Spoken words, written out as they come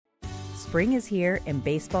Spring is here and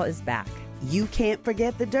baseball is back. You can't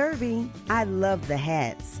forget the Derby. I love the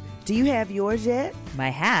hats. Do you have yours yet? My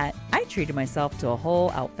hat? I treated myself to a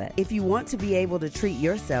whole outfit. If you want to be able to treat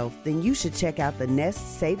yourself, then you should check out the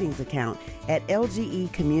Nest Savings Account at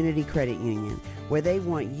LGE Community Credit Union, where they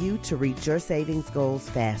want you to reach your savings goals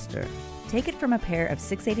faster. Take it from a pair of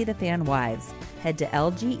 680 The Fan wives. Head to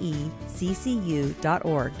lgeccu.org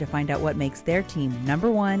to find out what makes their team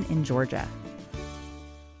 #1 in Georgia.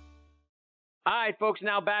 All right, folks,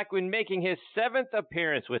 now back when making his 7th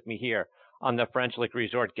appearance with me here on the French Lick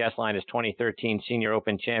Resort guest line is 2013 Senior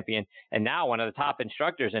Open champion and now one of the top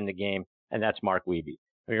instructors in the game, and that's Mark Wiebe.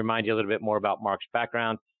 Let me remind you a little bit more about Mark's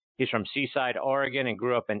background. He's from Seaside, Oregon, and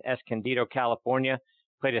grew up in Escondido, California.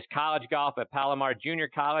 Played his college golf at Palomar Junior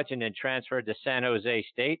College and then transferred to San Jose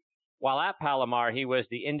State. While at Palomar, he was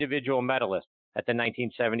the individual medalist at the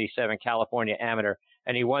 1977 California Amateur,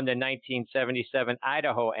 and he won the 1977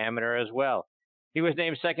 Idaho Amateur as well. He was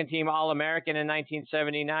named second-team All-American in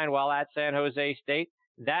 1979 while at San Jose State.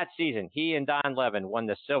 That season, he and Don Levin won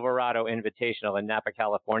the Silverado Invitational in Napa,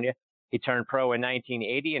 California. He turned pro in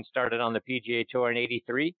 1980 and started on the PGA Tour in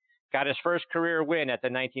 83. Got his first career win at the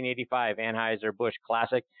 1985 Anheuser-Busch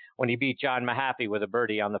Classic when he beat John Mahaffey with a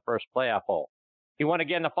birdie on the first playoff hole. He won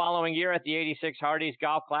again the following year at the 86 Hardee's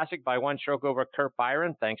Golf Classic by one stroke over Kurt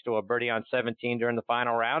Byron, thanks to a birdie on 17 during the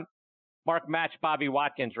final round. Mark matched Bobby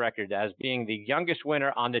Watkins' record as being the youngest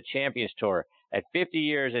winner on the Champions Tour at 50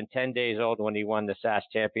 years and 10 days old when he won the SAS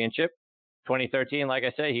Championship. 2013, like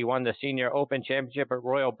I say, he won the Senior Open Championship at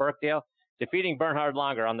Royal Birkdale, defeating Bernhard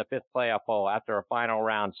Longer on the 5th playoff hole after a final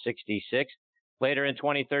round 66. Later in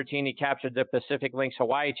 2013, he captured the Pacific Links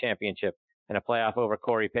Hawaii Championship in a playoff over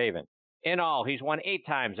Corey Pavin. In all, he's won 8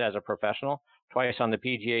 times as a professional, twice on the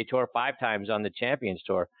PGA Tour, 5 times on the Champions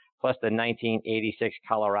Tour, plus the 1986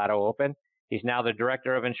 Colorado Open. He's now the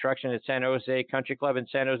director of instruction at San Jose Country Club in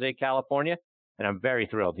San Jose, California, and I'm very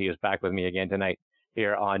thrilled he is back with me again tonight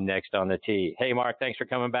here on Next on the Tee. Hey, Mark, thanks for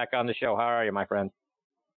coming back on the show. How are you, my friend?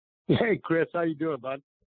 Hey, Chris, how you doing, bud?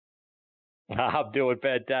 I'm doing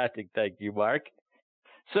fantastic. Thank you, Mark.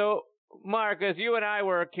 So, Mark, as you and I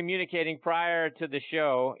were communicating prior to the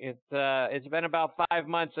show, it's been about 5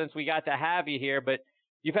 months since we got to have you here, but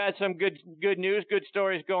you've had some good news, good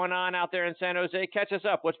stories going on out there in San Jose. Catch us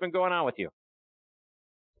up. What's been going on with you?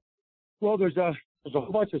 Well, there's a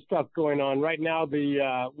whole bunch of stuff going on right now.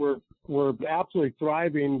 We're absolutely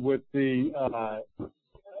thriving with the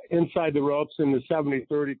inside the ropes in the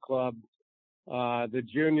 70-30 club. The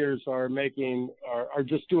juniors are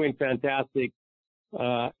just doing fantastic.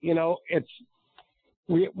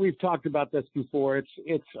 We've talked about this before.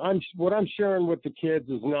 What I'm sharing with the kids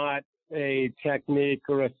is not a technique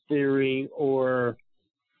or a theory or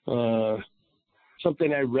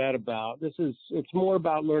something I read about. It's more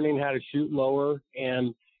about learning how to shoot lower,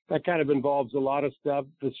 and that kind of involves a lot of stuff.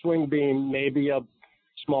 The swing being maybe a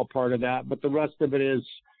small part of that, but the rest of it is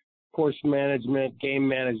course management, game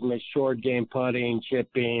management, short game putting,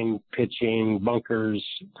 chipping, pitching, bunkers.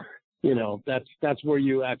 That's where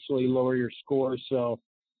you actually lower your score. So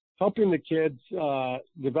helping the kids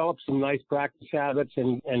develop some nice practice habits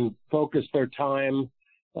and focus their time,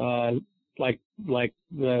 like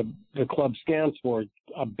the club stands for.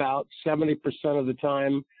 About 70% of the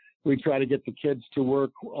time, we try to get the kids to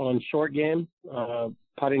work on short game,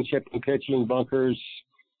 putting, chipping, pitching, bunkers,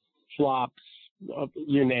 flops,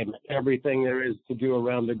 you name it, everything there is to do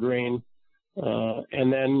around the green.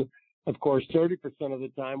 And then, of course, 30% of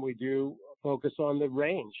the time we do focus on the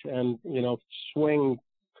range and, swing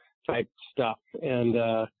type stuff. And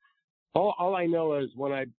all I know is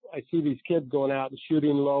when I see these kids going out and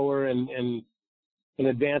shooting lower and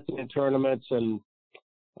advancing in tournaments, and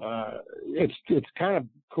it's kind of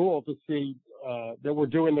cool to see that we're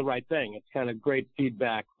doing the right thing. It's kind of great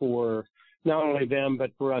feedback for not only them, but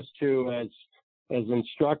for us too as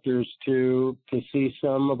instructors to see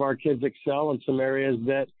some of our kids excel in some areas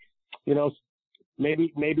that,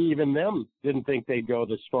 maybe even them didn't think they'd go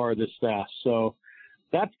this far, this fast. So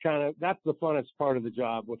that's the funnest part of the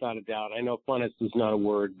job, without a doubt. I know funnest is not a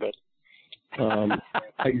word, but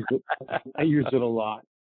I use it a lot.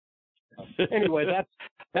 Anyway,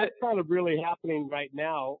 that's kind of really happening right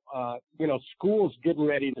now. School's getting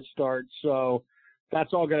ready to start, so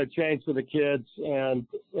that's all going to change for the kids, and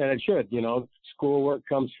it should. Schoolwork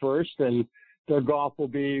comes first, and their golf will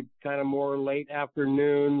be kind of more late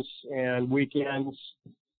afternoons and weekends.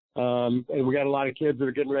 And we got a lot of kids that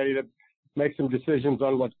are getting ready to make some decisions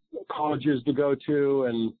on what colleges to go to,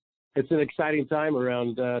 and it's an exciting time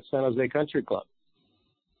around San Jose Country Club.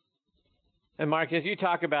 And Mark, as you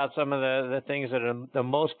talk about some of the things that are the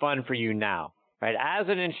most fun for you now, right? As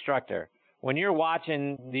an instructor, when you're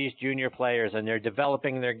watching these junior players and they're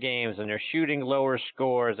developing their games and they're shooting lower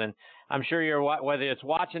scores, and I'm sure whether it's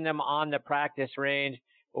watching them on the practice range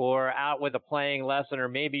or out with a playing lesson, or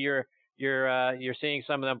maybe you're seeing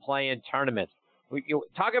some of them play in tournaments. You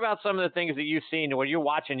talk about some of the things that you've seen where you're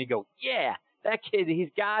watching, you go, yeah, that kid, he's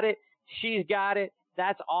got it, she's got it,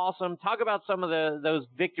 that's awesome. Talk about some of those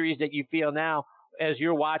victories that you feel now as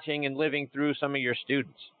you're watching and living through some of your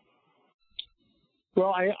students.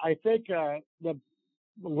 Well, I think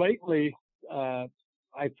lately, I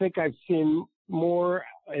think I've seen more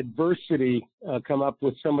adversity come up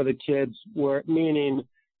with some of the kids, meaning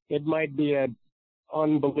it might be an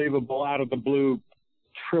unbelievable out of the blue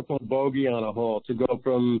triple bogey on a hole to go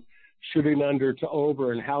from shooting under to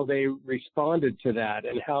over, and how they responded to that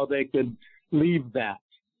and how they could leave that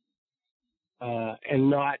and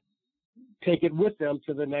not take it with them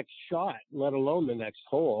to the next shot, let alone the next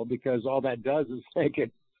hole, because all that does is make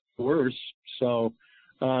it worse. So,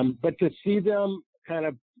 but to see them kind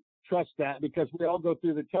of trust that, because we all go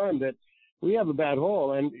through the time that we have a bad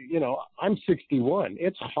hole, and I'm 61.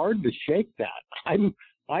 It's hard to shake that.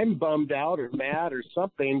 I'm bummed out or mad or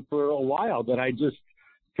something for a while that I just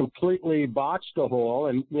completely botched a hole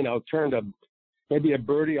and turned maybe a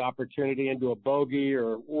birdie opportunity into a bogey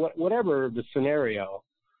or whatever the scenario.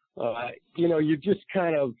 You just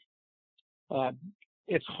kind of,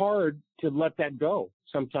 it's hard to let that go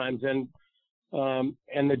sometimes. And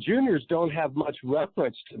the juniors don't have much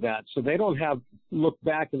reference to that. So they don't look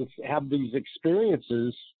back and have these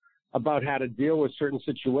experiences about how to deal with certain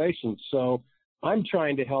situations. So I'm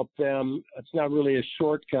trying to help them. It's not really a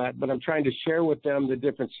shortcut, but I'm trying to share with them the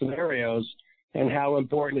different scenarios and how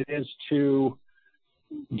important it is to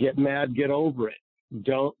get mad, get over it.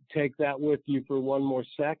 Don't take that with you for one more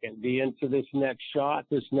second. Be into this next shot,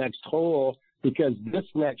 this next hole, because this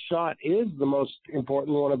next shot is the most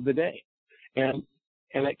important one of the day. And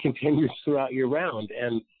it continues throughout your round.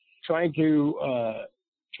 And trying to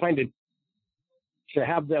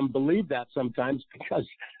have them believe that sometimes, because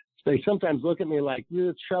they sometimes look at me like,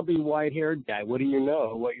 you're a chubby white-haired guy. What do you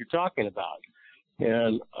know what you're talking about?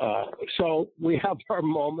 And so we have our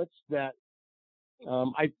moments that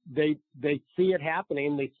they see it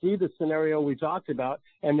happening. They see the scenario we talked about,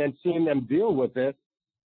 and then seeing them deal with it.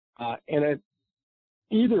 And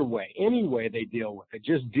either way, any way they deal with it,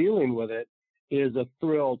 just dealing with it is a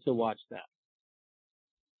thrill to watch that.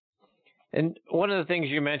 And one of the things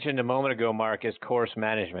you mentioned a moment ago, Mark, is course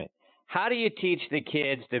management. How do you teach the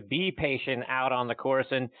kids to be patient out on the course?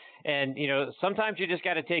 And sometimes you just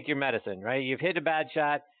got to take your medicine, right? You've hit a bad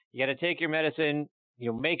shot. You got to take your medicine,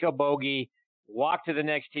 make a bogey, walk to the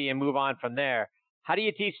next tee and move on from there. How do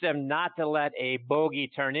you teach them not to let a bogey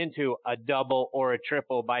turn into a double or a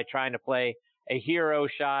triple by trying to play a hero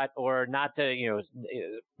shot, or not to,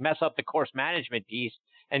 mess up the course management piece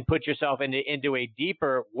and put yourself into a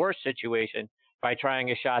deeper, worse situation by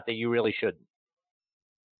trying a shot that you really shouldn't?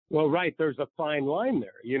 Well, right. There's a fine line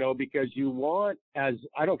there, because you want,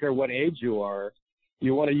 I don't care what age you are,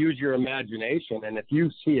 you want to use your imagination. And if you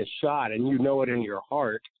see a shot and you know it in your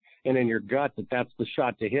heart and in your gut that that's the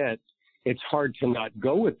shot to hit, it's hard to not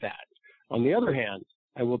go with that. On the other hand,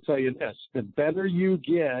 I will tell you this, the better you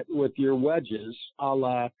get with your wedges, a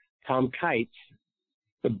la Tom Kite,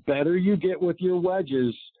 the better you get with your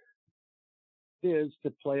wedges is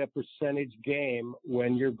to play a percentage game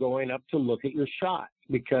when you're going up to look at your shot,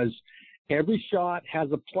 because every shot has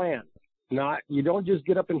a plan. You don't just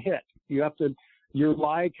get up and hit. You have to, your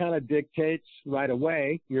lie kind of dictates right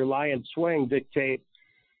away. Your lie and swing dictate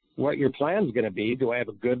what your plan's going to be. Do I have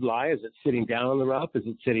a good lie? Is it sitting down on the rough? Is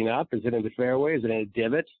it sitting up? Is it in the fairway? Is it in a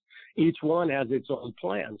divot? Each one has its own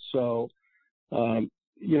plan. So,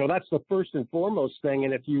 that's the first and foremost thing.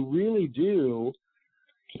 And if you really do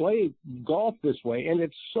play golf this way, and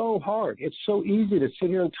it's so hard, it's so easy to sit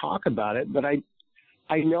here and talk about it, but I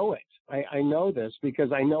know it. I know this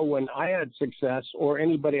because I know when I had success, or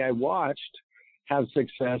anybody I watched have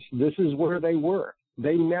success, this is where they were.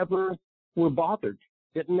 They never were bothered.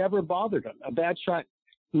 It never bothered them. A bad shot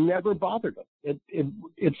never bothered them.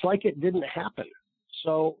 It's like it didn't happen.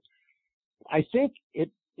 So I think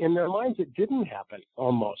in their minds, it didn't happen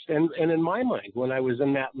almost. And in my mind, when I was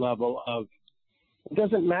in that level of, it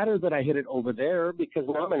doesn't matter that I hit it over there, because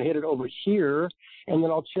now I'm going to hit it over here and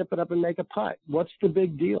then I'll chip it up and make a putt. What's the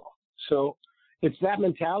big deal? So it's that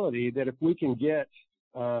mentality that if we can get,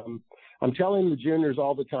 I'm telling the juniors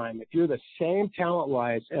all the time, if you're the same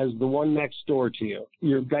talent-wise as the one next door to you,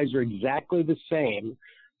 you guys are exactly the same,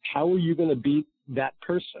 how are you going to beat that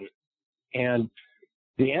person? And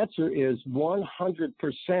the answer is 100%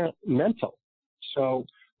 mental. So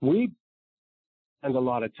we spend a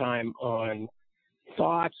lot of time on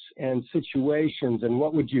thoughts and situations and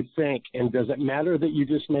what would you think, and does it matter that you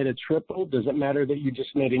just made a triple? Does it matter that you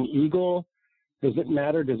just made an eagle? Does it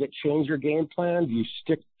matter? Does it change your game plan? Do you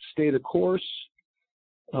stay the course?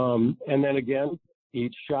 And then again,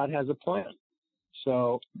 each shot has a plan.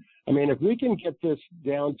 So, I mean, if we can get this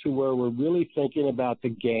down to where we're really thinking about the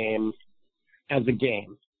game as a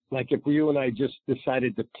game, like if you and I just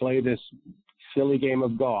decided to play this silly game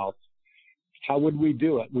of golf, how would we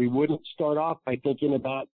do it? We wouldn't start off by thinking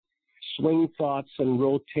about swing thoughts and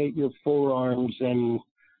rotate your forearms and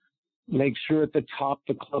make sure at the top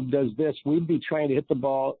the club does this. We'd be trying to hit the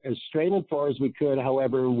ball as straight and far as we could,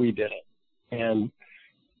 however we did it. And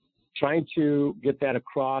trying to get that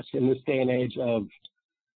across in this day and age of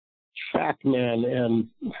TrackMan and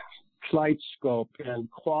Flight Scope and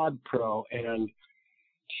Quad Pro and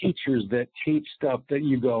teachers that teach stuff that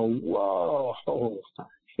you go, whoa,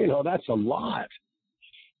 you know, that's a lot.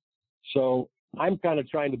 So I'm kind of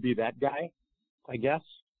trying to be that guy, I guess.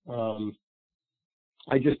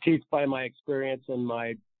 I just teach by my experience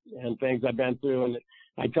and things I've been through. And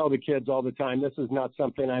I tell the kids all the time, this is not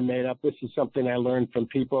something I made up. This is something I learned from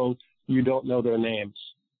people you don't know their names.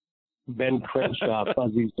 Ben Crenshaw,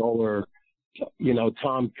 Fuzzy Zoller, you know,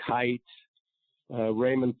 Tom Kite,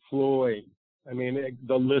 Raymond Floyd. I mean,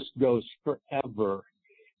 the list goes forever.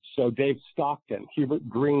 So Dave Stockton, Hubert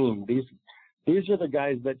Green, these are the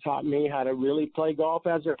guys that taught me how to really play golf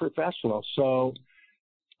as a professional. So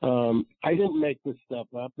I didn't make this stuff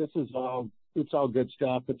up. It's all good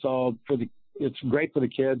stuff. It's great for the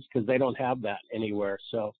kids because they don't have that anywhere.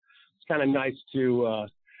 So it's kind of nice to,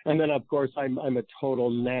 and then of course I'm a total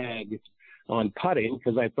nag on putting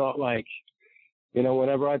because I felt like, you know,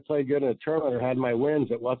 whenever I played good in a tournament or had my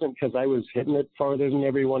wins, it wasn't because I was hitting it farther than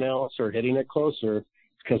everyone else or hitting it closer. It's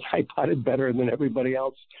because I putted better than everybody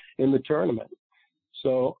else in the tournament.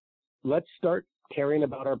 So let's start caring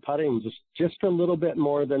about our putting just a little bit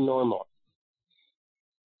more than normal.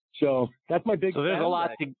 So that's my big. So there's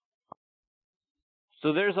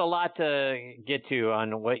a lot to get to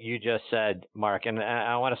on what you just said, Mark. And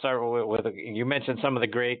I want to start with you mentioned some of the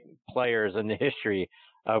great players in the history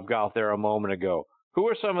of golf there a moment ago. Who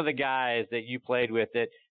are some of the guys that you played with that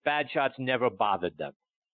bad shots never bothered them?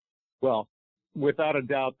 Well, without a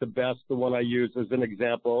doubt, the one I use as an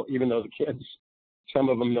example, even though the kids, some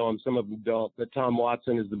of them know him, some of them don't, but Tom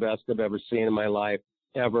Watson is the best I've ever seen in my life,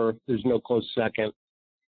 ever. There's no close second.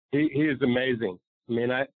 He is amazing. I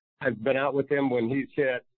mean, I've been out with him when he's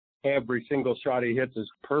hit, every single shot he hits is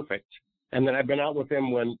perfect. And then I've been out with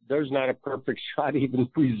him when there's not a perfect shot even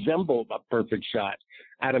resembled a perfect shot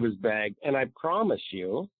out of his bag. And I promise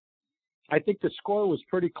you, I think the score was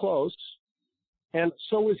pretty close, and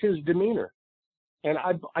so was his demeanor. And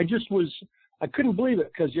I couldn't believe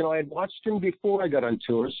it because, you know, I had watched him before I got on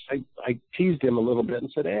tours. I teased him a little bit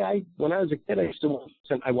and said, hey, when I was a kid,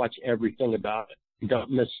 I watch everything about it.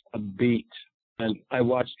 Don't miss a beat. And I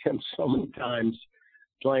watched him so many times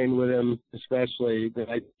playing with him, especially, that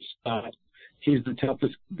I just thought he's the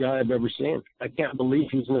toughest guy I've ever seen. I can't believe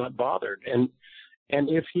he's not bothered. And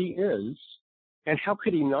if he is, and how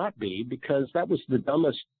could he not be? Because that was the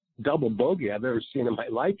dumbest double bogey I've ever seen in my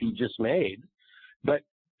life he just made. But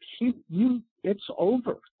it's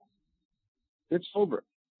over. It's over.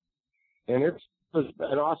 And it's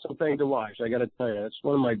an awesome thing to watch. I got to tell you, it's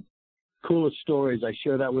one of my coolest stories. I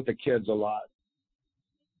share that with the kids a lot.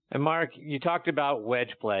 And Mark, you talked about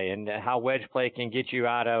wedge play and how wedge play can get you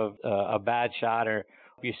out of a bad shot or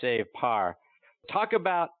you save par. Talk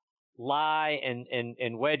about lie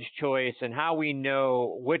and wedge choice and how we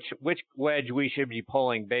know which wedge we should be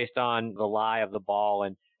pulling based on the lie of the ball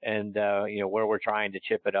and you know, where we're trying to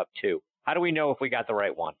chip it up to. How do we know if we got the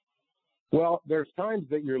right one? Well, there's times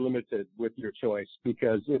that you're limited with your choice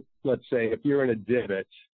because let's say if you're in a divot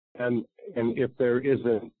and if there is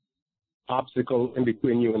an obstacle in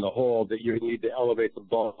between you and the hole that you need to elevate the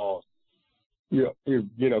ball, you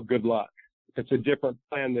know, good luck. It's a different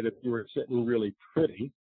plan than if you were sitting really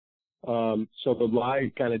pretty. So the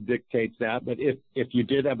lie kind of dictates that. But if you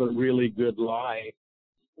did have a really good lie,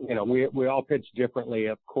 you know, we all pitch differently.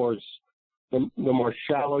 Of course, the more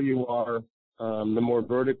shallow you are, the more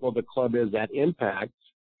vertical the club is at impact,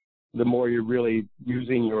 the more you're really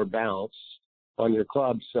using your bounce on your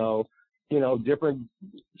club. So, you know, different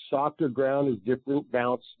softer ground is different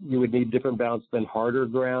bounce. You would need different bounce than harder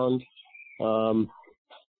ground.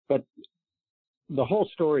 But the whole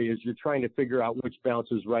story is you're trying to figure out which bounce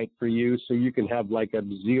is right for you so you can have like a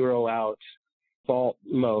zero out fault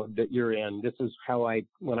mode that you're in. This is how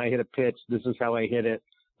when I hit a pitch, this is how I hit it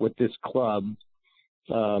with this club,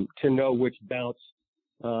 to know which bounce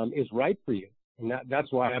is right for you. And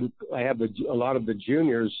that's why I have a lot of the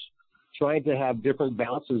juniors trying to have different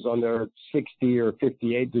bounces on their 60 or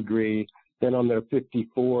 58 degree than on their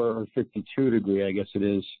 54 or 52 degree, I guess it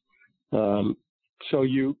is. So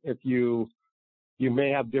if you may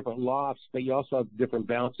have different lofts, but you also have different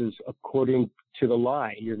bounces according to the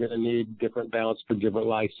lie. You're going to need different bounce for different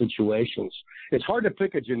lie situations. It's hard to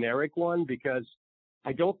pick a generic one because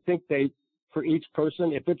I don't think for each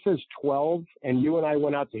person, if it says 12 and you and I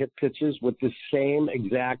went out to hit pitches with the same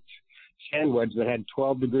exact sand wedge that had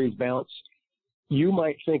 12 degrees bounce, you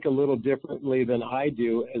might think a little differently than I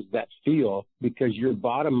do as that feel, because your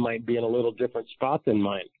bottom might be in a little different spot than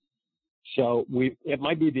mine. So it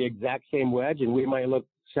might be the exact same wedge and we might look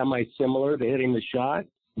semi-similar to hitting the shot,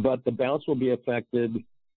 but the bounce will be affected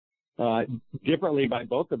differently by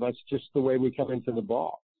both of us, just the way we come into the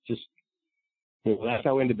ball. That's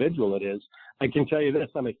how individual it is. I can tell you this,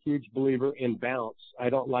 I'm a huge believer in bounce. I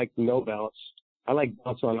don't like no bounce. I like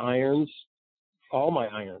bounce on irons, all my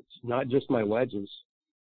irons, not just my wedges.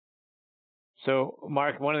 So,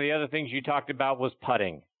 Mark, one of the other things you talked about was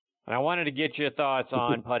putting. And I wanted to get your thoughts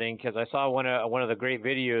on putting because I saw one of the great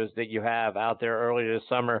videos that you have out there earlier this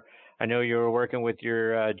summer. I know you were working with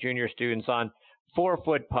your junior students on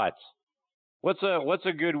 4-foot putts. What's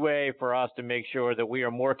a good way for us to make sure that we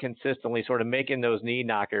are more consistently sort of making those knee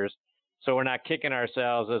knockers so we're not kicking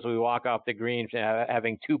ourselves as we walk off the green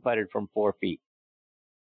having two putted from 4 feet?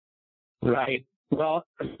 Right. Well,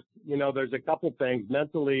 there's a couple things.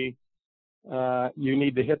 Mentally, you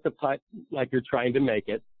need to hit the putt like you're trying to make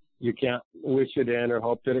it. You can't wish it in or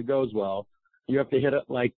hope that it goes well. You have to hit it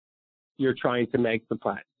like you're trying to make the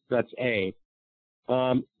putt. That's A.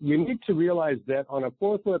 You need to realize that on a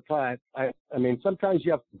 4-foot putt, I mean, sometimes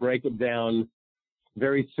you have to break it down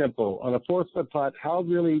very simple. On a 4-foot putt, how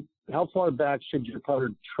far back should your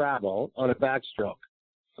putter travel on a backstroke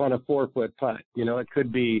on a 4-foot putt? It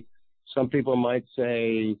could be, some people might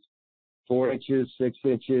say 4 inches, 6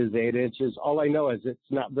 inches, 8 inches. All I know is it's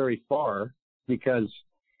not very far, because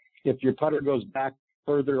if your putter goes back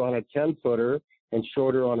further on a 10-footer and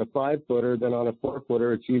shorter on a 5-footer than on a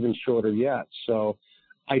 4-footer, it's even shorter yet. So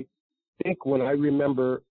I think when I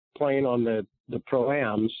remember playing on the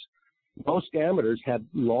Pro-Ams, most amateurs had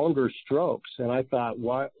longer strokes. And I thought,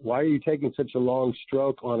 why are you taking such a long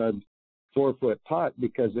stroke on a 4-foot putt?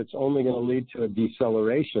 Because it's only going to lead to a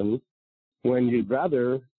deceleration, when you'd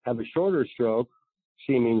rather have a shorter stroke,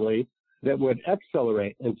 seemingly, that would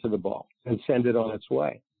accelerate into the ball and send it on its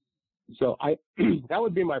way. So that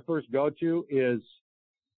would be my first go-to is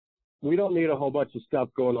we don't need a whole bunch of stuff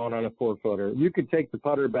going on a 4-footer. You could take the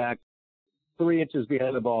putter back 3 inches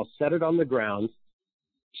behind the ball, set it on the ground,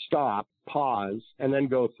 stop, pause, and then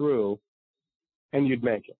go through, and you'd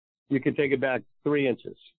make it. You could take it back 3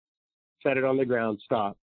 inches, set it on the ground,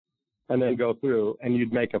 stop, and then go through, and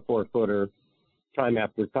you'd make a 4-footer time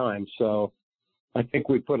after time. So I think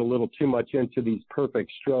we put a little too much into these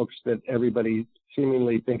perfect strokes that everybody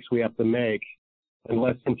seemingly thinks we have to make, and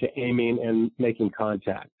less into aiming and making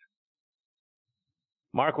contact.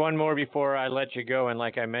 Mark, one more before I let you go. And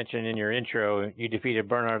like I mentioned in your intro, you defeated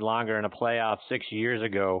Bernhard Langer in a playoff 6 years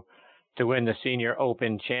ago to win the Senior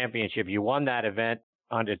Open Championship. You won that event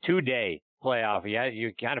on a 2-day playoff.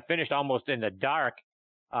 You kind of finished almost in the dark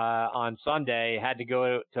on Sunday, had to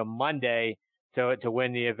go to Monday to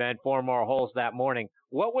win the event, 4 more holes that morning.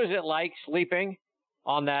 What was it like sleeping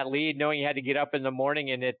on that lead, knowing you had to get up in the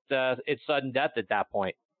morning and it's sudden death at that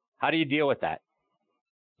point? How do you deal with that?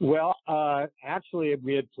 Well, actually,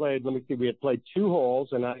 we had played 2 holes,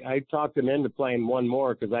 and I talked him into playing one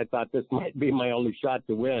more because I thought this might be my only shot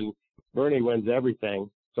to win. Bernie wins everything.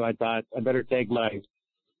 So I thought I better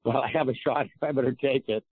I have a shot. I better take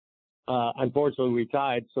it. Unfortunately, we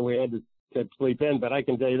tied, so we had to sleep in. But I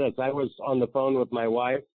can tell you this, I was on the phone with my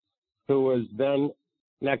wife, who was then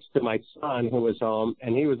next to my son, who was home,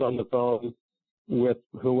 and he was on the phone with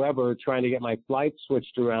whoever trying to get my flight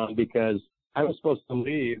switched around, because I was supposed to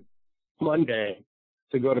leave Monday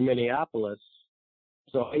to go to Minneapolis.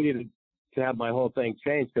 So I needed to have my whole thing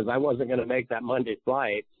changed because I wasn't going to make that Monday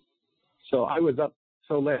flight. So I was up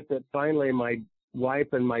so late that finally my wife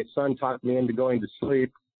and my son talked me into going to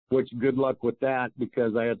sleep, which good luck with that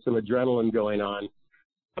because I had some adrenaline going on.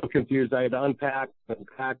 I'm confused. I had to unpack and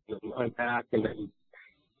unpack and then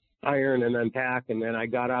iron and unpack. And then I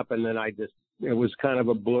got up and then it was kind of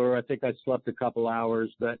a blur. I think I slept a couple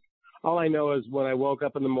hours, but all I know is when I woke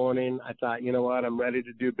up in the morning, I thought, you know what, I'm ready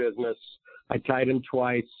to do business. I tied him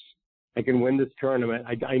twice. I can win this tournament.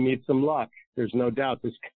 I need some luck. There's no doubt.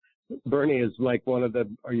 Bernie is like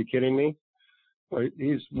are you kidding me?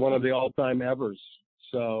 He's one of the all-time evers.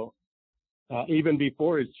 So even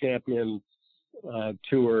before his champion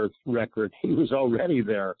tour record. He was already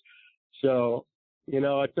there. So,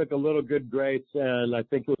 I took a little good grace, and I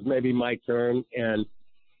think it was maybe my turn. And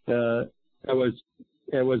as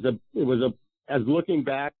looking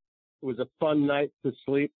back, it was a fun night to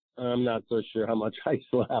sleep. I'm not so sure how much I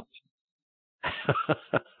slept.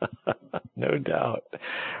 No doubt.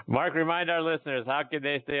 Mark, remind our listeners, how can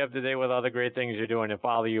they stay up to date with all the great things you're doing and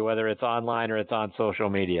follow you, whether it's online or it's on social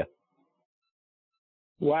media?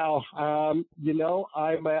 Wow. I'm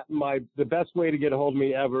at the best way to get a hold of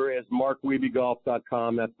me ever is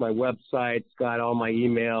markwiebegolf.com. That's my website. It's got all my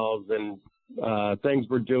emails and things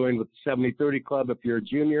we're doing with the 70-30 Club if you're a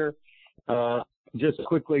junior. Just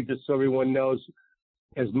quickly, just so everyone knows,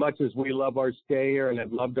 as much as we love our stay here and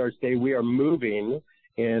have loved our stay, we are moving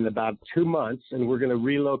in about 2 months, and we're going to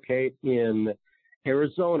relocate in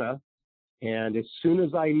Arizona. And as soon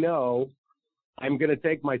as I know, I'm going to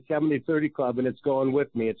take my 70-30 Club, and it's going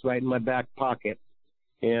with me. It's right in my back pocket.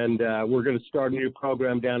 And we're going to start a new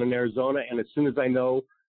program down in Arizona. And as soon as I know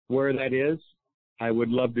where that is, I would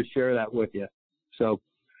love to share that with you. So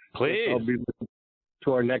please. I'll be looking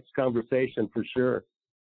to our next conversation for sure.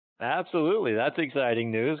 Absolutely. That's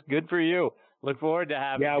exciting news. Good for you. Look forward to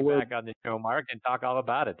having you back on the show, Mark, and talk all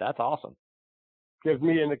about it. That's awesome. Gives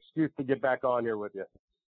me an excuse to get back on here with you.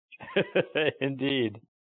 Indeed.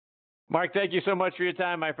 Mark, thank you so much for your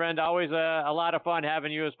time, my friend. Always a lot of fun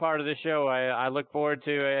having you as part of the show. I look forward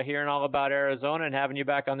to hearing all about Arizona and having you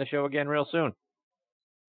back on the show again real soon.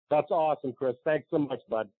 That's awesome, Chris. Thanks so much,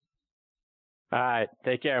 bud. All right.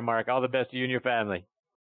 Take care, Mark. All the best to you and your family.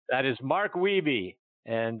 That is Mark Wiebe.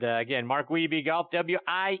 And again, Mark Wiebe Golf,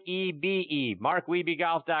 W-I-E-B-E.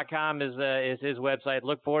 MarkWiebeGolf.com is his website.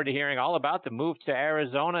 Look forward to hearing all about the move to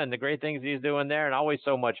Arizona and the great things he's doing there. And always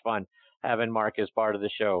so much fun having Mark as part of the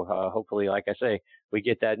show. Hopefully, like I say, we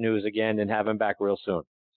get that news again and have him back real soon.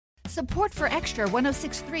 Support for Extra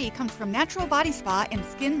 106.3 comes from Natural Body Spa and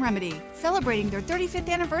Skin Remedy, celebrating their 35th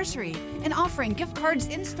anniversary and offering gift cards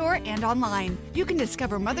in-store and online. You can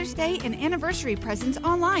discover Mother's Day and anniversary presents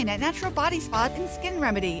online at Natural Body Spa and Skin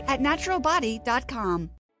Remedy at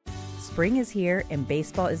naturalbody.com. Spring is here and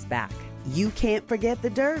baseball is back. You can't forget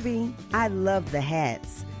the Derby. I love the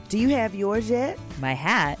hats. Do you have yours yet? My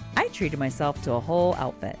hat? I treated myself to a whole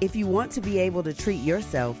outfit. If you want to be able to treat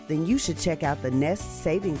yourself, then you should check out the Nest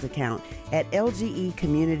Savings Account at LGE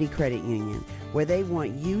Community Credit Union, where they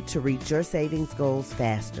want you to reach your savings goals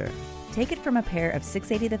faster. Take it from a pair of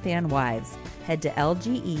 680 The Fan wives. Head to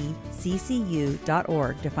lgeccu.org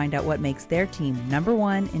to find out what makes their team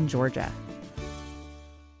 #1 in Georgia.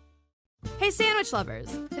 Hey sandwich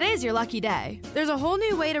lovers, today's your lucky day. There's a whole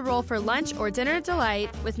new way to roll for lunch or dinner delight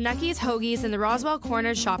with Nucky's Hoagies in the Roswell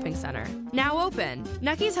Corners Shopping Center. Now open.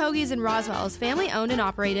 Nucky's Hoagies in Roswell is family owned and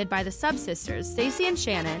operated by the Sub-Sisters, Stacy and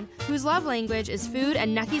Shannon, whose love language is food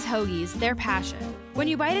and Nucky's Hoagies, their passion. When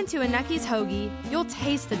you bite into a Nucky's Hoagie, you'll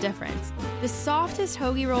taste the difference. The softest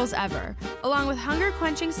hoagie rolls ever, along with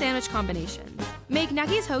hunger-quenching sandwich combinations. Make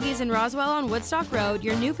Nucky's Hoagies in Roswell on Woodstock Road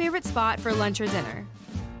your new favorite spot for lunch or dinner.